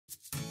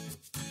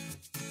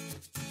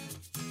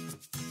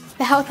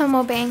The Health and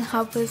Wellbeing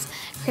Hub was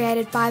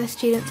created by the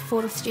students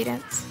for the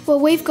students. Well,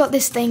 we've got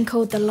this thing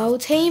called the LOL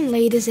team,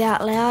 Leaders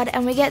Out Loud,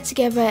 and we get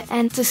together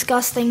and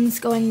discuss things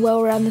going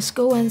well around the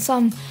school, and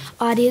some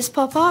ideas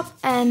pop up,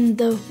 and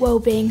the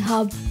Wellbeing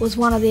Hub was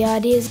one of the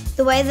ideas.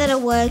 The way that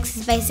it works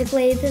is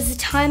basically there's a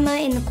timer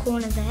in the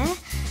corner there,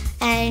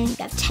 and you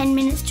have 10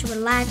 minutes to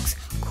relax,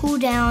 cool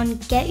down,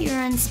 get your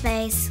own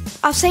space.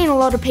 I've seen a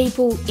lot of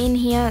people in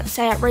here,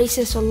 say at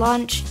recess or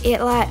lunch. It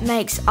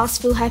makes us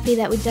feel happy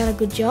that we've done a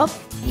good job.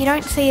 You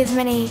don't see as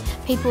many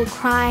people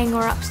crying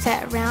or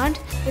upset around.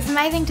 It's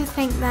amazing to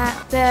think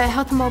that the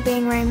Health and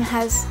Wellbeing Room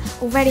has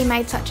already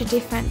made such a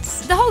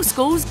difference. The whole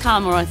school's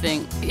calmer, I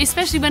think.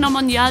 Especially when I'm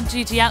on yard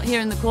duty out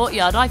here in the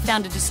courtyard. I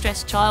found a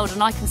distressed child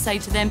and I can say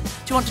to them, do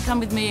you want to come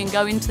with me and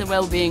go into the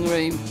Wellbeing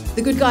Room?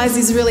 The Good Guys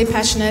is really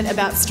passionate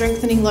about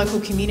strengthening local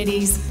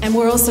communities, and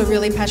we're also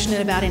really passionate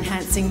about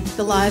enhancing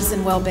the lives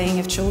and wellbeing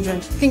of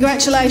children.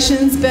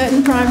 Congratulations,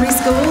 Burton Primary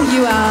School.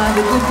 You are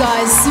the Good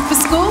Guys Super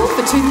School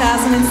for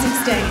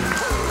 2016.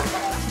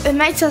 It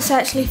makes us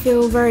actually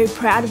feel very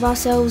proud of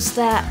ourselves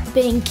that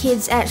being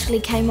kids actually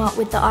came up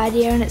with the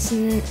idea, and it's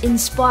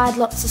inspired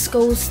lots of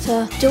schools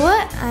to do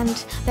it,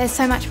 and there's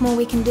so much more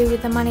we can do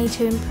with the money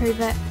to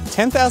improve it.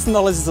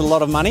 $10,000 is a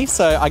lot of money,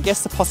 so I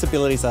guess the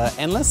possibilities are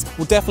endless.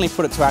 We'll definitely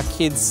put it to our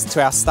kids,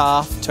 to our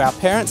staff, to our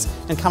parents,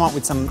 and come up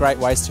with some great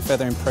ways to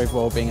further improve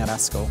wellbeing at our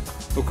school.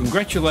 Well,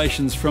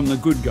 congratulations from the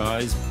Good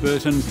Guys,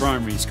 Burton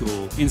Primary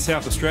School in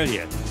South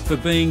Australia, for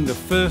being the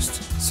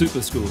first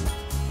super school.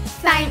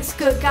 Thanks,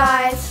 Good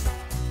Guys.